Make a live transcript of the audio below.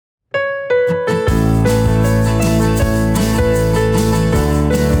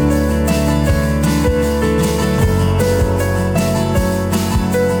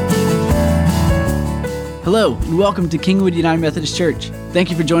Hello, and welcome to Kingwood United Methodist Church. Thank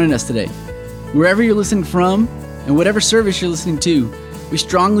you for joining us today. Wherever you're listening from, and whatever service you're listening to, we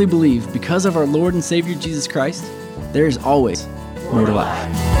strongly believe because of our Lord and Savior Jesus Christ, there is always more to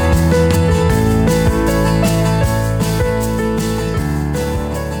life.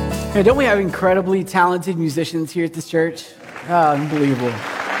 Hey, don't we have incredibly talented musicians here at this church? Oh, unbelievable.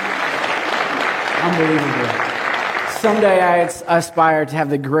 Unbelievable. Someday I aspire to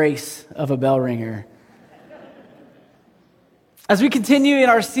have the grace of a bell ringer. As we continue in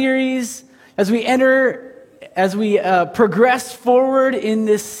our series, as we progress forward in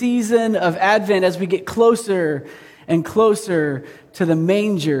this season of Advent, as we get closer and closer to the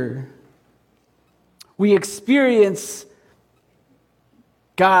manger, we experience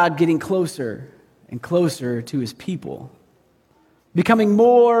God getting closer and closer to his people, becoming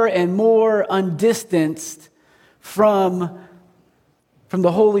more and more undistanced from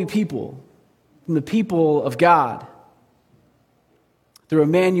the holy people, from the people of God, through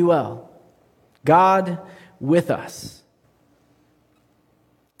Emmanuel, God with us.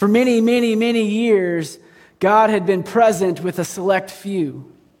 For many, many, many years, God had been present with a select few.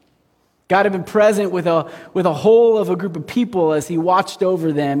 God had been present with a whole of a group of people as he watched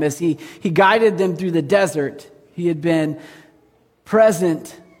over them, as he guided them through the desert. He had been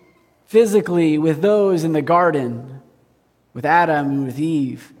present physically with those in the garden, with Adam and with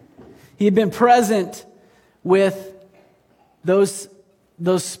Eve. He had been present with those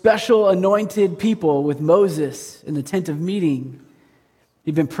special anointed people, with Moses in the tent of meeting.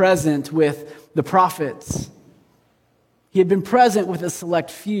 He'd been present with the prophets. He had been present with a select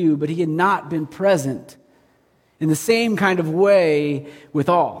few, but he had not been present in the same kind of way with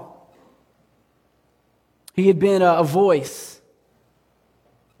all. He had been a voice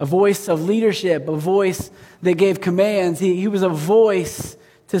of leadership, a voice that gave commands. He was a voice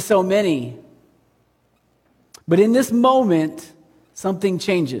to so many. But in this moment, something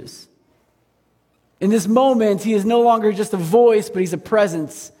changes. In this moment, he is no longer just a voice, but he's a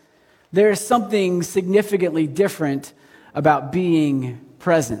presence. There is something significantly different about being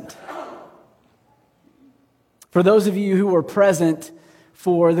present. For those of you who were present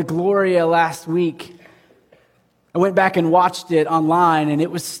for the Gloria last week, I went back and watched it online, and it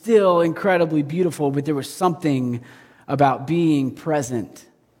was still incredibly beautiful, but there was something about being present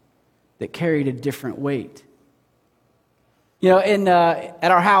that carried a different weight. You know,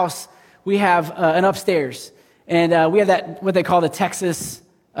 at our house, we have an upstairs, and we have that what they call the Texas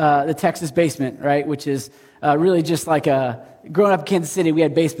basement, right? Which is really just like growing up in Kansas City, we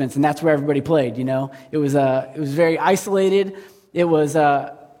had basements, and that's where everybody played. You know, it was very isolated.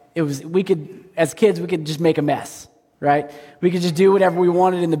 We could, as kids, we could just make a mess, right? We could just do whatever we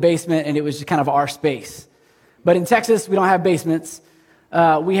wanted in the basement, and it was just kind of our space. But in Texas, we don't have basements.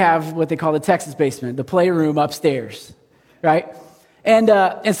 We have what they call the Texas basement, the playroom upstairs, right?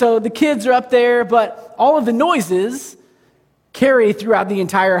 And so the kids are up there, but all of the noises carry throughout the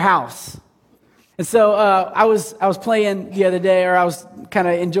entire house. And so I was playing the other day, or I was kind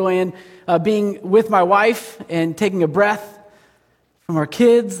of enjoying being with my wife and taking a breath from our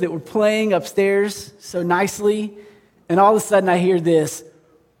kids that were playing upstairs so nicely. And all of a sudden I hear this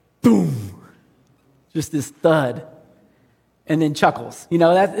boom, just this thud, and then chuckles. You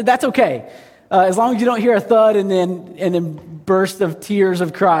know, that's okay. As long as you don't hear a thud and then burst of tears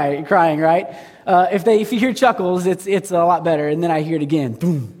of crying, right? If you hear chuckles, it's a lot better. And then I hear it again,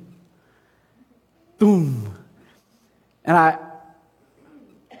 boom, boom, and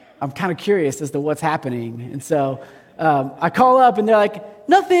I'm kind of curious as to what's happening. And so I call up, and they're like,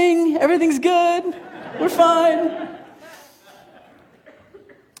 "Nothing, everything's good, we're fine."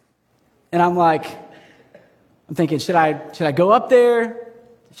 And I'm thinking, should I go up there?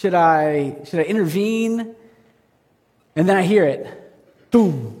 Should I intervene? And then I hear it,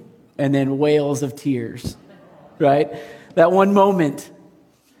 boom, and then wails of tears, right? That one moment.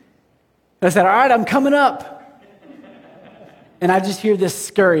 I said, all right, I'm coming up. And I just hear this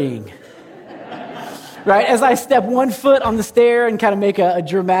scurrying, right? As I step one foot on the stair and kind of make a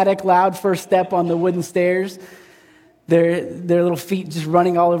dramatic, loud first step on the wooden stairs, their little feet just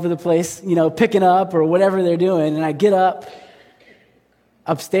running all over the place, you know, picking up or whatever they're doing. And I get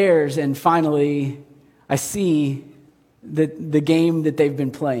upstairs, and finally I see the game that they've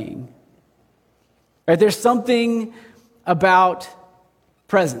been playing. Right? There's something about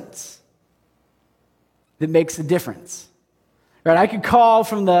presence that makes a difference. Right? I could call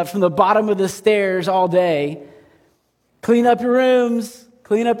from the bottom of the stairs all day, clean up your rooms,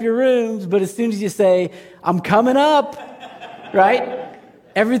 but as soon as you say, I'm coming up, right?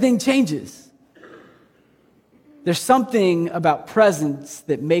 Everything changes. There's something about presence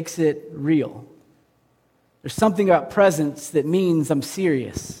that makes it real. There's something about presence that means I'm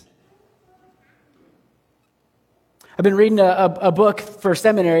serious. I've been reading a book for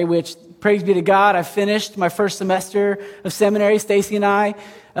seminary, which, praise be to God, I finished my first semester of seminary, Stacy and I,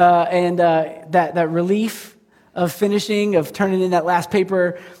 and that relief of finishing, of turning in that last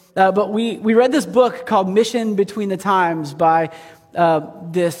paper. But we read this book called Mission Between the Times by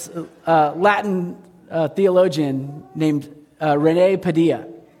this Latin theologian named Rene Padilla.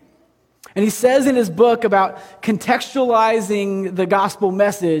 And he says in his book about contextualizing the gospel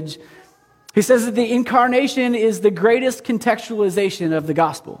message, he says that the incarnation is the greatest contextualization of the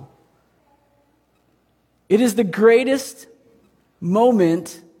gospel. It is the greatest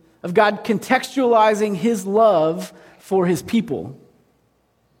moment of God contextualizing his love for his people.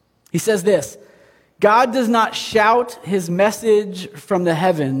 He says this: God does not shout his message from the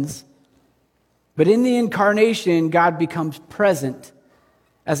heavens, but in the incarnation, God becomes present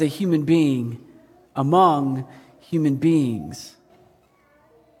as a human being among human beings.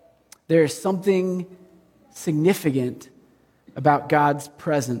 There is something significant about God's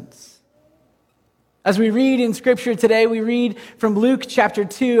presence. As we read in Scripture today, we read from Luke chapter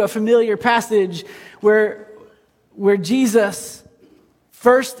 2, a familiar passage where Jesus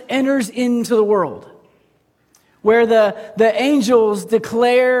first enters into the world, where the angels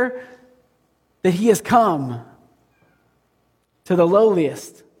declare that he has come to the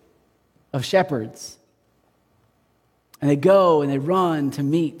lowliest of shepherds. And they go and they run to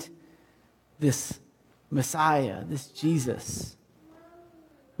meet this Messiah, this Jesus,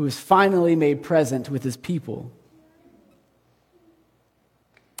 who is finally made present with his people.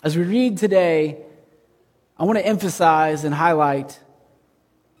 As we read today, I want to emphasize and highlight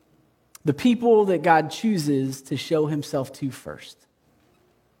the people that God chooses to show himself to first,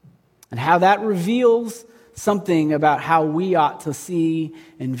 and how that reveals something about how we ought to see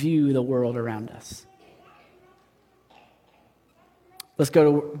and view the world around us. Let's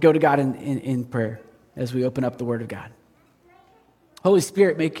go to God in prayer as we open up the Word of God. Holy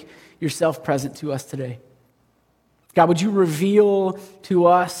Spirit, make yourself present to us today. God, would you reveal to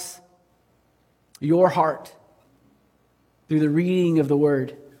us your heart through the reading of the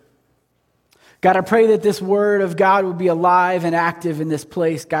Word? God, I pray that this Word of God would be alive and active in this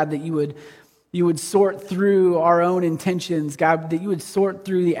place. God, that you would sort through our own intentions. God, that you would sort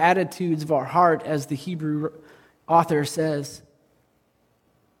through the attitudes of our heart, as the Hebrew author says.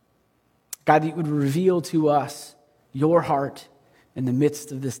 God, that you would reveal to us your heart in the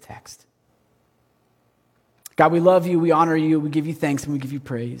midst of this text. God, we love you, we honor you, we give you thanks, and we give you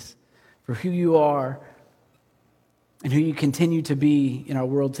praise for who you are and who you continue to be in our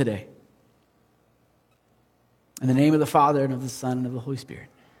world today. In the name of the Father, and of the Son, and of the Holy Spirit.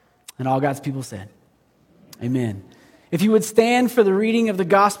 And all God's people said, amen. If you would stand for the reading of the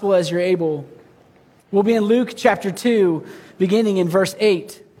gospel as you're able, we'll be in Luke chapter 2, beginning in verse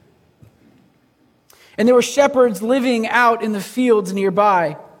 8. And there were shepherds living out in the fields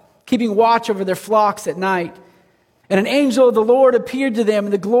nearby, keeping watch over their flocks at night. And an angel of the Lord appeared to them,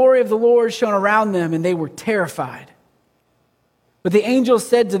 and the glory of the Lord shone around them, and they were terrified. But the angel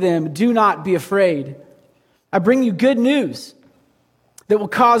said to them, "Do not be afraid. I bring you good news that will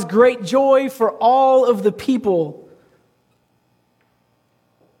cause great joy for all of the people.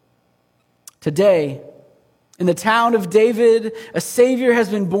 Today, in the town of David, a Savior has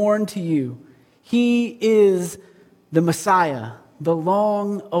been born to you. He is the Messiah, the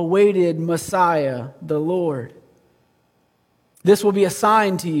long-awaited Messiah, the Lord. This will be a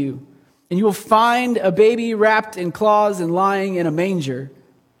sign to you, and you will find a baby wrapped in cloths and lying in a manger."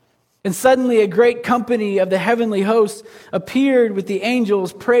 And suddenly a great company of the heavenly hosts appeared with the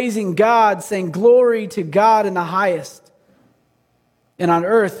angels, praising God, saying, "Glory to God in the highest, and on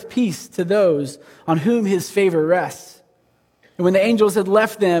earth peace to those on whom his favor rests." And when the angels had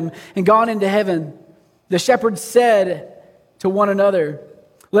left them and gone into heaven, the shepherds said to one another,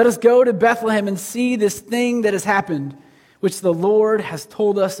 "Let us go to Bethlehem and see this thing that has happened, which the Lord has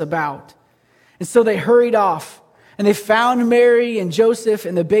told us about." And so they hurried off, and they found Mary and Joseph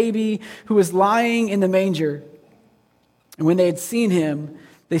and the baby who was lying in the manger. And when they had seen him,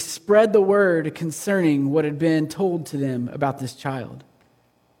 they spread the word concerning what had been told to them about this child.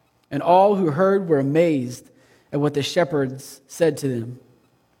 And all who heard were amazed at what the shepherds said to them.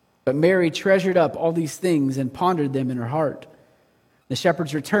 But Mary treasured up all these things and pondered them in her heart. The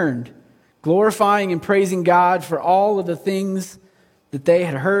shepherds returned, glorifying and praising God for all of the things that they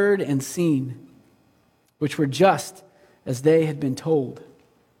had heard and seen, which were just as they had been told.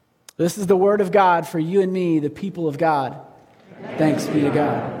 This is the word of God for you and me, the people of God. Thanks be to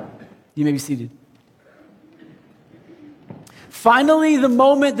God. You may be seated. Finally, the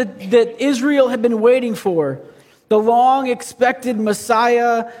moment that Israel had been waiting for, the long-expected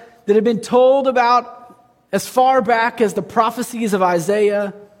Messiah that had been told about as far back as the prophecies of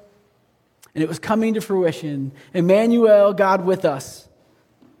Isaiah, and it was coming to fruition. Emmanuel, God with us.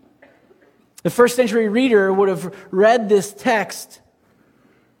 The first century reader would have read this text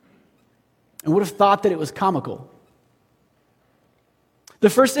and would have thought that it was comical.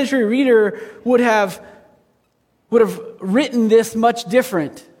 The first century reader would have written this much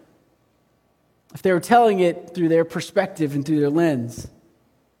different if they were telling it through their perspective and through their lens.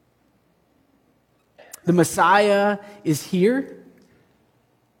 The Messiah is here.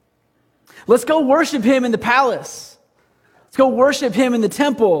 Let's go worship him in the palace. Let's go worship him in the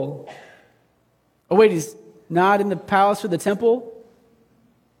temple. Oh, wait, he's not in the palace or the temple?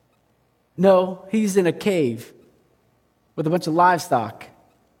 No, he's in a cave with a bunch of livestock.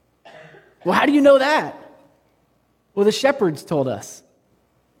 Well, how do you know that? Well, the shepherds told us.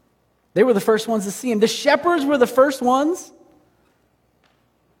 They were the first ones to see him. The shepherds were the first ones?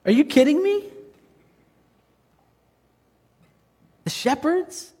 Are you kidding me? The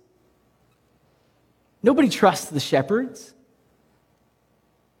shepherds? Nobody trusts the shepherds.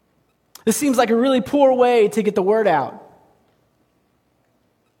 This seems like a really poor way to get the word out.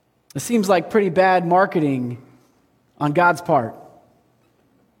 It seems like pretty bad marketing on God's part.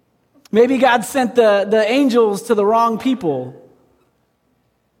 Maybe God sent the angels to the wrong people.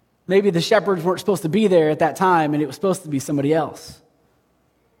 Maybe the shepherds weren't supposed to be there at that time, and it was supposed to be somebody else.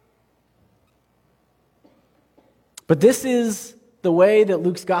 But this is the way that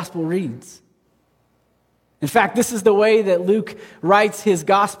Luke's gospel reads. In fact, this is the way that Luke writes his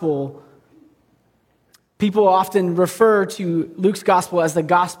gospel. People often refer to Luke's gospel as the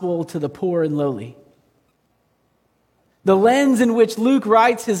gospel to the poor and lowly. The lens in which Luke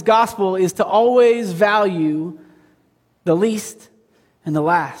writes his gospel is to always value the least and the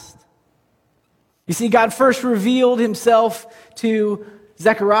last. You see, God first revealed himself to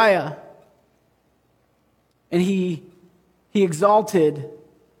Zechariah, and he exalted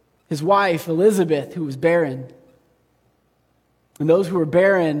his wife, Elizabeth, who was barren. And those who were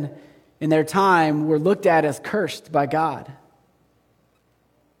barren in their time were looked at as cursed by God,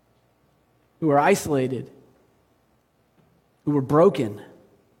 who were isolated, who were broken.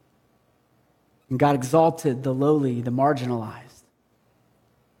 And God exalted the lowly, the marginalized.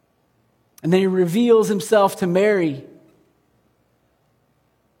 And then he reveals himself to Mary.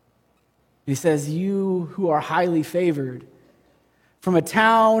 He says, "You who are highly favored, from a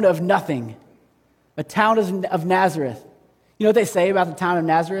town of nothing, a town of Nazareth." You know what they say about the town of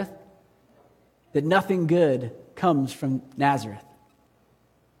Nazareth? That nothing good comes from Nazareth.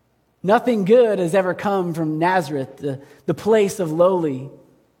 Nothing good has ever come from Nazareth, the place of lowly.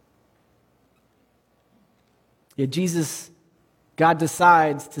 Yet God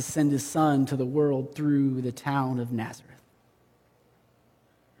decides to send his son to the world through the town of Nazareth.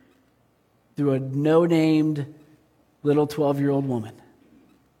 Through a no-named little 12-year-old woman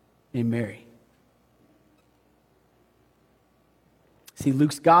named Mary. See,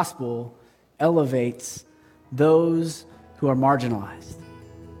 Luke's gospel elevates those who are marginalized.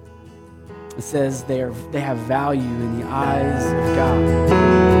 It says they have value in the eyes of God.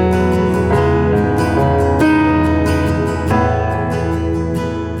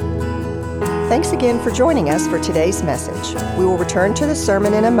 Thanks again for joining us for today's message. We will return to the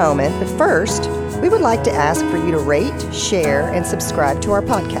sermon in a moment, but first, we would like to ask for you to rate, share, and subscribe to our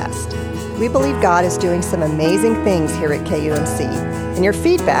podcast. We believe God is doing some amazing things here at KUMC, and your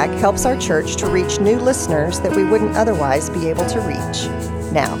feedback helps our church to reach new listeners that we wouldn't otherwise be able to reach.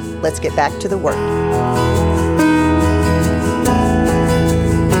 Now, let's get back to the work.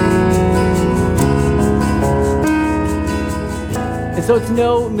 And so it's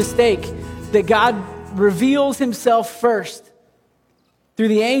no mistake that God reveals himself first through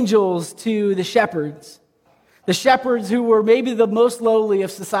the angels to the shepherds who were maybe the most lowly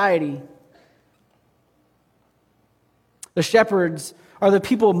of society. The shepherds are the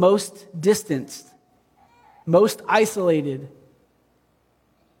people most distanced, most isolated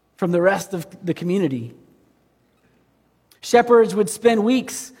from the rest of the community. Shepherds would spend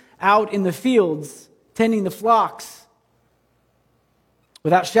weeks out in the fields, tending the flocks,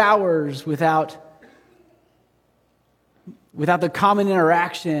 without showers, without the common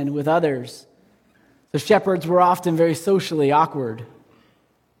interaction with others. The shepherds were often very socially awkward.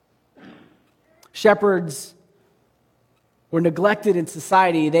 Shepherds were neglected in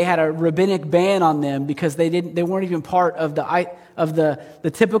society. They had a rabbinic ban on them because they weren't even part of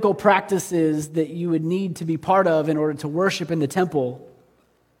the typical practices that you would need to be part of in order to worship in the temple.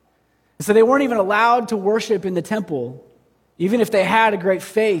 So they weren't even allowed to worship in the temple. Even if they had a great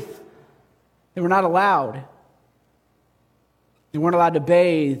faith, they were not allowed. They weren't allowed to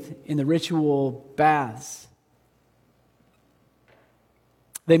bathe in the ritual baths.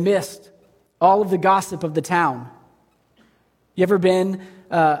 They missed all of the gossip of the town. You ever been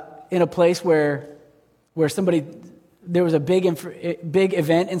in a place where there was a big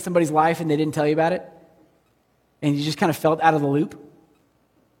event in somebody's life and they didn't tell you about it? And you just kind of felt out of the loop?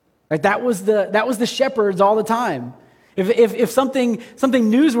 Right? That was the shepherds all the time. If something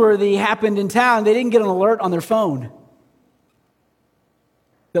newsworthy happened in town, they didn't get an alert on their phone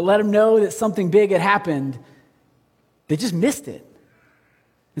that let them know that something big had happened. They just missed it.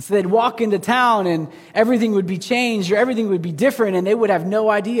 And so they'd walk into town and everything would be changed or everything would be different and they would have no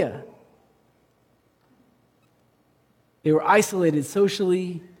idea. They were isolated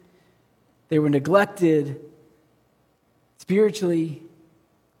socially. They were neglected spiritually.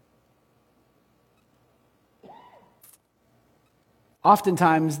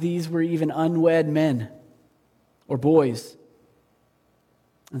 Oftentimes, these were even unwed men or boys.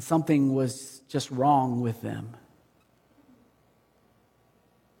 And something was just wrong with them.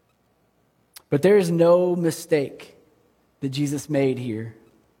 But there is no mistake that Jesus made here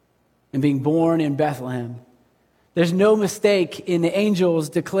in being born in Bethlehem. There's no mistake in the angels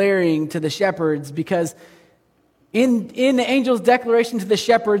declaring to the shepherds, because in the angel's declaration to the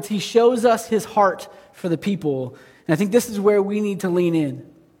shepherds, he shows us his heart for the people. And I think this is where we need to lean in.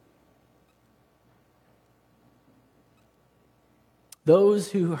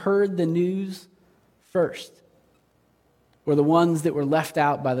 Those who heard the news first were the ones that were left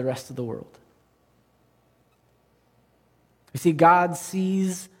out by the rest of the world. You see, God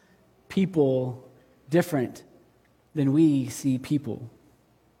sees people different than we see people.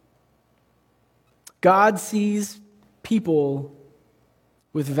 God sees people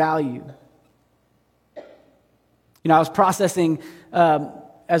with value. You know, I was processing,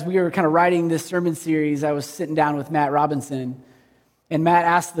 as we were kind of writing this sermon series, I was sitting down with Matt Robinson, and Matt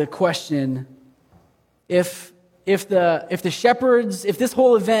asked the question, if this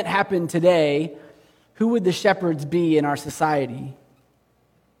whole event happened today, who would the shepherds be in our society?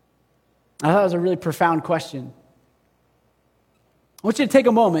 I thought it was a really profound question. I want you to take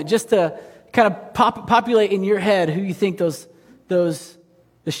a moment just to kind of populate in your head who you think the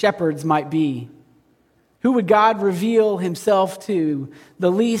shepherds might be. Who would God reveal himself to?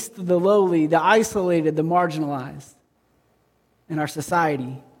 The least, the lowly, the isolated, the marginalized in our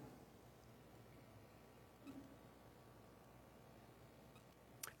society.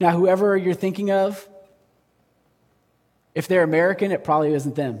 Now, whoever you're thinking of, if they're American, it probably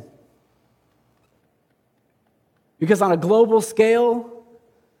isn't them. Because on a global scale,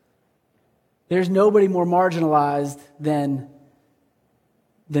 there's nobody more marginalized than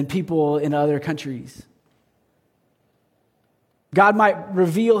people in other countries. God might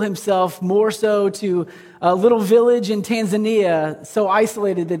reveal himself more so to a little village in Tanzania, so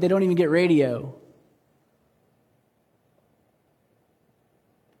isolated that they don't even get radio.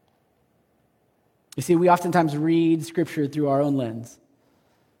 You see, we oftentimes read Scripture through our own lens.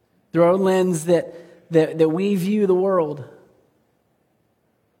 Through our own lens that we view the world.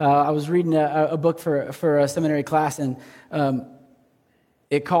 I was reading a book for a seminary class, and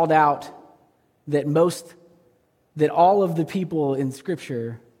it called out that all of the people in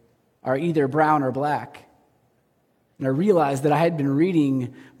Scripture are either brown or black. And I realized that I had been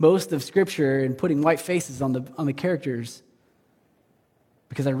reading most of Scripture and putting white faces on the characters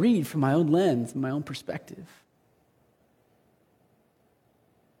because I read from my own lens and my own perspective.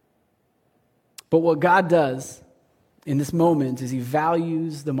 But what God does in this moment is he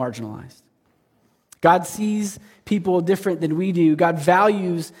values the marginalized. God sees people different than we do. God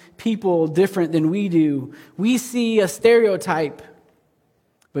values people different than we do. We see a stereotype,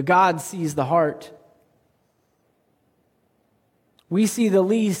 but God sees the heart. We see the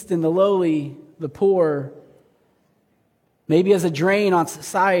least and the lowly, the poor, maybe as a drain on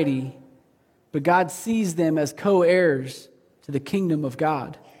society, but God sees them as co-heirs to the kingdom of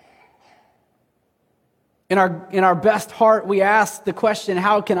God. In our best heart, we ask the question,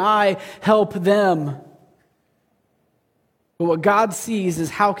 how can I help them? But what God sees is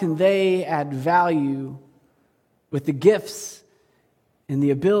how can they add value with the gifts and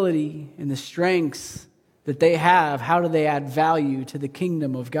the ability and the strengths that they have. How do they add value to the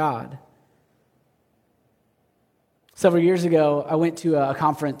kingdom of God? Several years ago, I went to a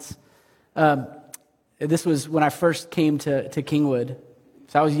conference. This was when I first came to Kingwood.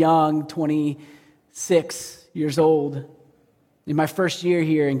 So I was young, 26 years old, in my first year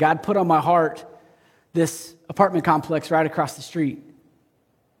here, and God put on my heart this apartment complex right across the street.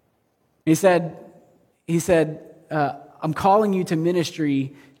 He said, I'm calling you to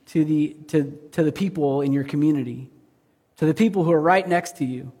ministry to the people in your community, to the people who are right next to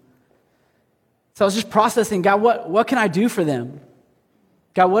you. So I was just processing, God, what can I do for them?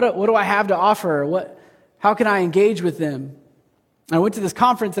 God, what do I have to offer? How can I engage with them? I went to this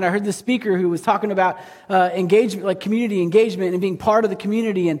conference and I heard this speaker who was talking about engagement, like community engagement and being part of the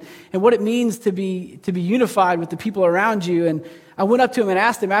community and what it means to be unified with the people around you. And I went up to him and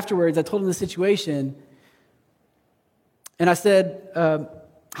asked him afterwards, I told him the situation. And I said,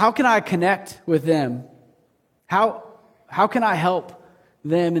 how can I connect with them? How can I help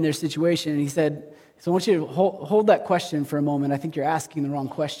them in their situation? And he said, so I want you to hold that question for a moment. I think you're asking the wrong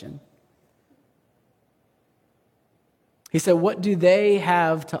question. He said, what do they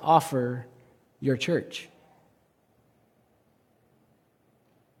have to offer your church?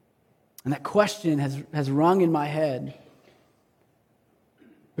 And that question has rung in my head.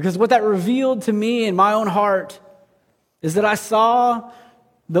 Because what that revealed to me in my own heart is that I saw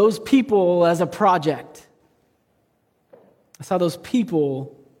those people as a project. I saw those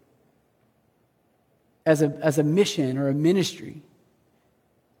people as a mission or a ministry.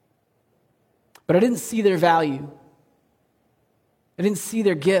 But I didn't see their value. I didn't see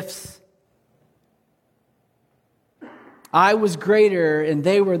their gifts. I was greater and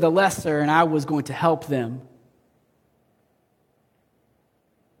they were the lesser, and I was going to help them.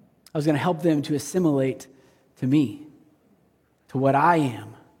 I was going to help them to assimilate to me, to what I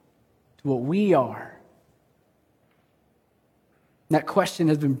am, to what we are. And that question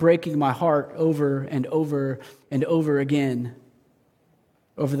has been breaking my heart over and over and over again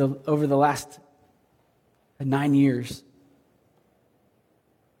over the last 9 years.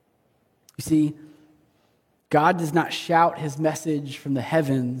 You see, God does not shout his message from the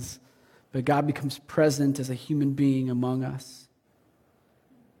heavens, but God becomes present as a human being among us.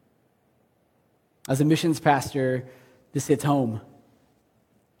 As a missions pastor, this hits home.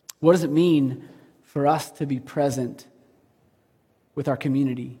 What does it mean for us to be present with our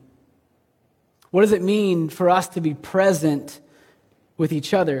community? What does it mean for us to be present with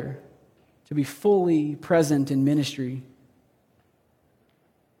each other, to be fully present in ministry?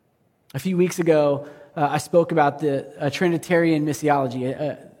 A few weeks ago, I spoke about the Trinitarian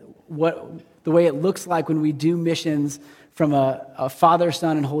missiology, the way it looks like when we do missions from a Father,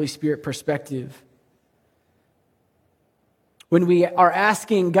 Son, and Holy Spirit perspective. When we are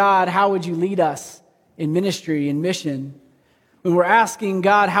asking God, how would you lead us in ministry and mission? When we're asking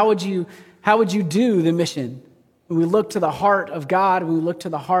God, how would you do the mission? When we look to the heart of God, when we look to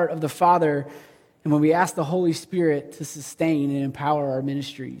the heart of the Father, and when we ask the Holy Spirit to sustain and empower our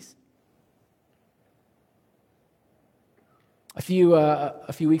ministries. A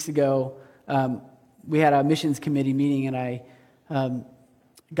few weeks ago, we had a missions committee meeting, and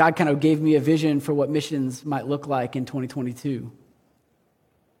God kind of gave me a vision for what missions might look like in 2022.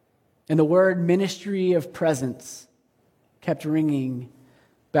 And the word ministry of presence kept ringing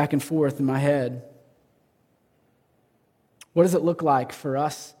back and forth in my head. What does it look like for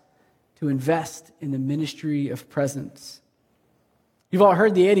us to invest in the ministry of presence? You've all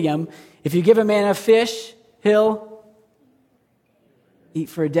heard the idiom, if you give a man a fish, he'll eat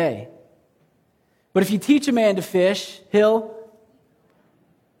for a day. But if you teach a man to fish, he'll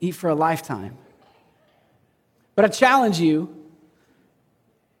eat for a lifetime. But I challenge you,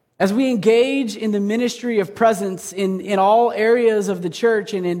 as we engage in the ministry of presence in all areas of the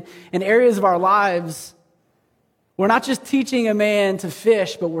church and in areas of our lives, we're not just teaching a man to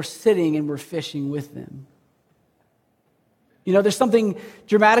fish, but we're sitting and we're fishing with them. You know, there's something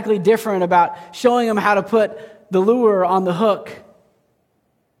dramatically different about showing them how to put the lure on the hook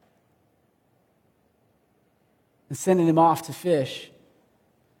and sending them off to fish.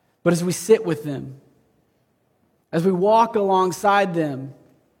 But as we sit with them, as we walk alongside them,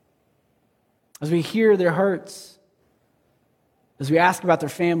 as we hear their hurts, as we ask about their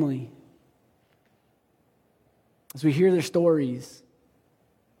family, as we hear their stories,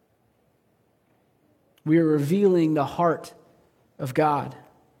 we are revealing the heart of God.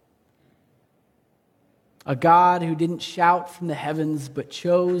 A God who didn't shout from the heavens, but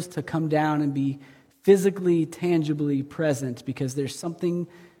chose to come down and be physically, tangibly present, because there's something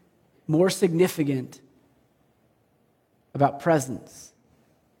more significant about presence.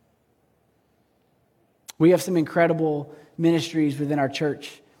 We have some incredible ministries within our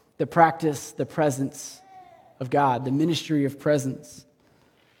church that practice the presence of God, the ministry of presence.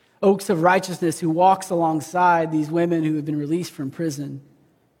 Oaks of Righteousness, who walks alongside these women who have been released from prison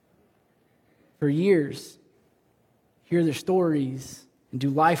for years, hear their stories, and do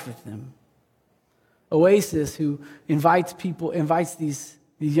life with them. Oasis, who invites these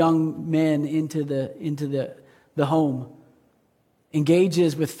young men into the the home,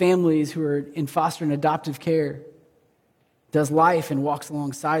 engages with families who are in foster and adoptive care, does life and walks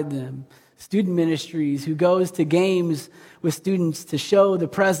alongside them. Student ministries, who goes to games with students to show the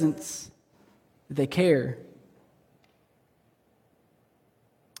presence that they care.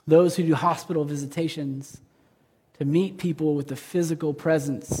 Those who do hospital visitations to meet people with the physical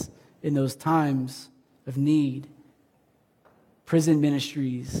presence in those times of need. Prison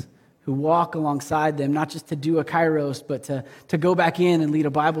ministries, who walk alongside them, not just to do a kairos, but to go back in and lead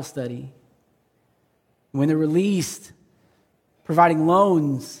a Bible study. When they're released, providing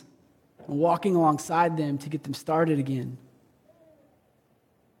loans and walking alongside them to get them started again.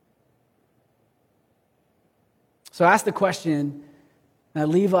 So I ask the question, and I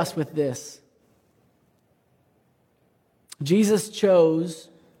leave us with this.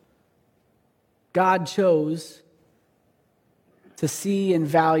 God chose to see and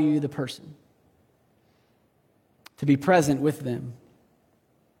value the person, to be present with them.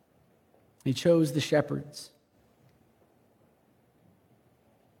 He chose the shepherds.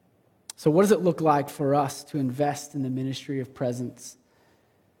 So what does it look like for us to invest in the ministry of presence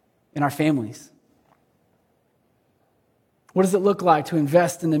in our families? What does it look like to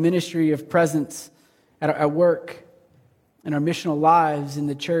invest in the ministry of presence at work, in our missional lives, in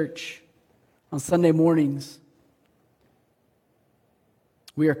the church, on Sunday mornings?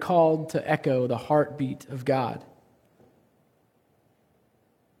 We are called to echo the heartbeat of God.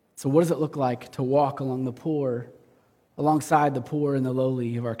 So what does it look like to walk alongside the poor and the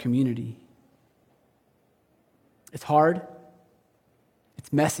lowly of our community? It's hard.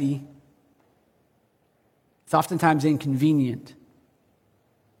 It's messy. It's oftentimes inconvenient.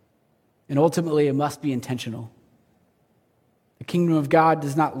 And ultimately, it must be intentional. The kingdom of God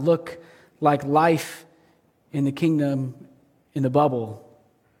does not look like life in the kingdom in the bubble.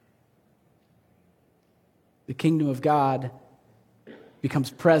 The kingdom of God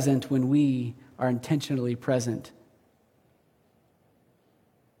becomes present when we are intentionally present.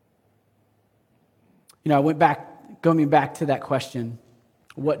 Going back to that question,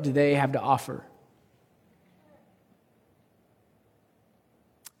 what do they have to offer?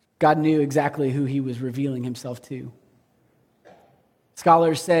 God knew exactly who he was revealing himself to.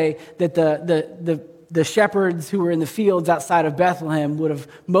 Scholars say that the shepherds who were in the fields outside of Bethlehem would have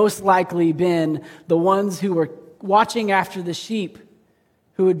most likely been the ones who were watching after the sheep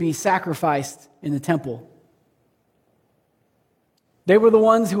who would be sacrificed in the temple. They were the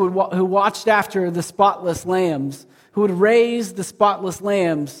ones who watched after the spotless lambs, who would raise the spotless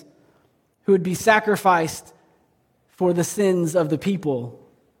lambs, who would be sacrificed for the sins of the people.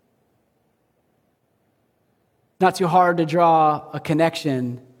 Not too hard to draw a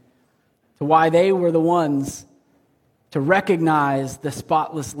connection to why they were the ones to recognize the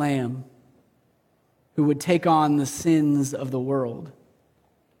spotless lamb who would take on the sins of the world.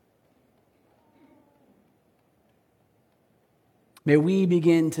 May we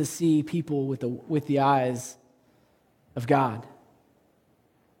begin to see people with the eyes of God.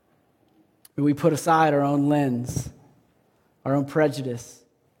 May we put aside our own lens, our own prejudice,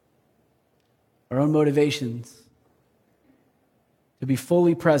 our own motivations, to be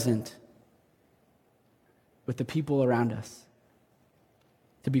fully present with the people around us,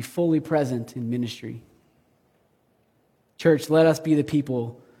 to be fully present in ministry. Church, let us be the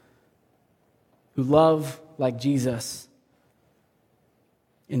people who love like Jesus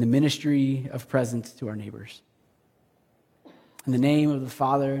in the ministry of presence to our neighbors. In the name of the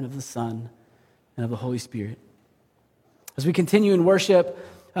Father, and of the Son, and of the Holy Spirit. As we continue in worship,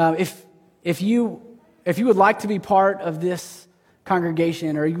 if you would like to be part of this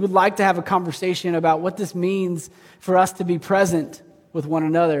congregation, or you would like to have a conversation about what this means for us to be present with one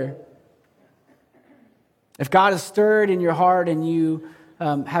another, if God has stirred in your heart and you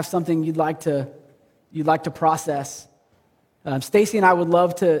have something you'd like to process, Stacy and I would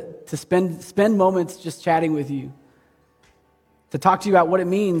love to spend moments just chatting with you, to talk to you about what it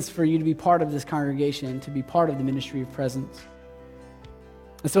means for you to be part of this congregation, to be part of the ministry of presence.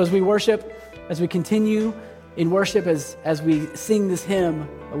 And so as we worship, as we continue in worship, as we sing this hymn,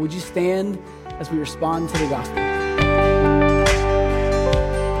 would you stand as we respond to the gospel?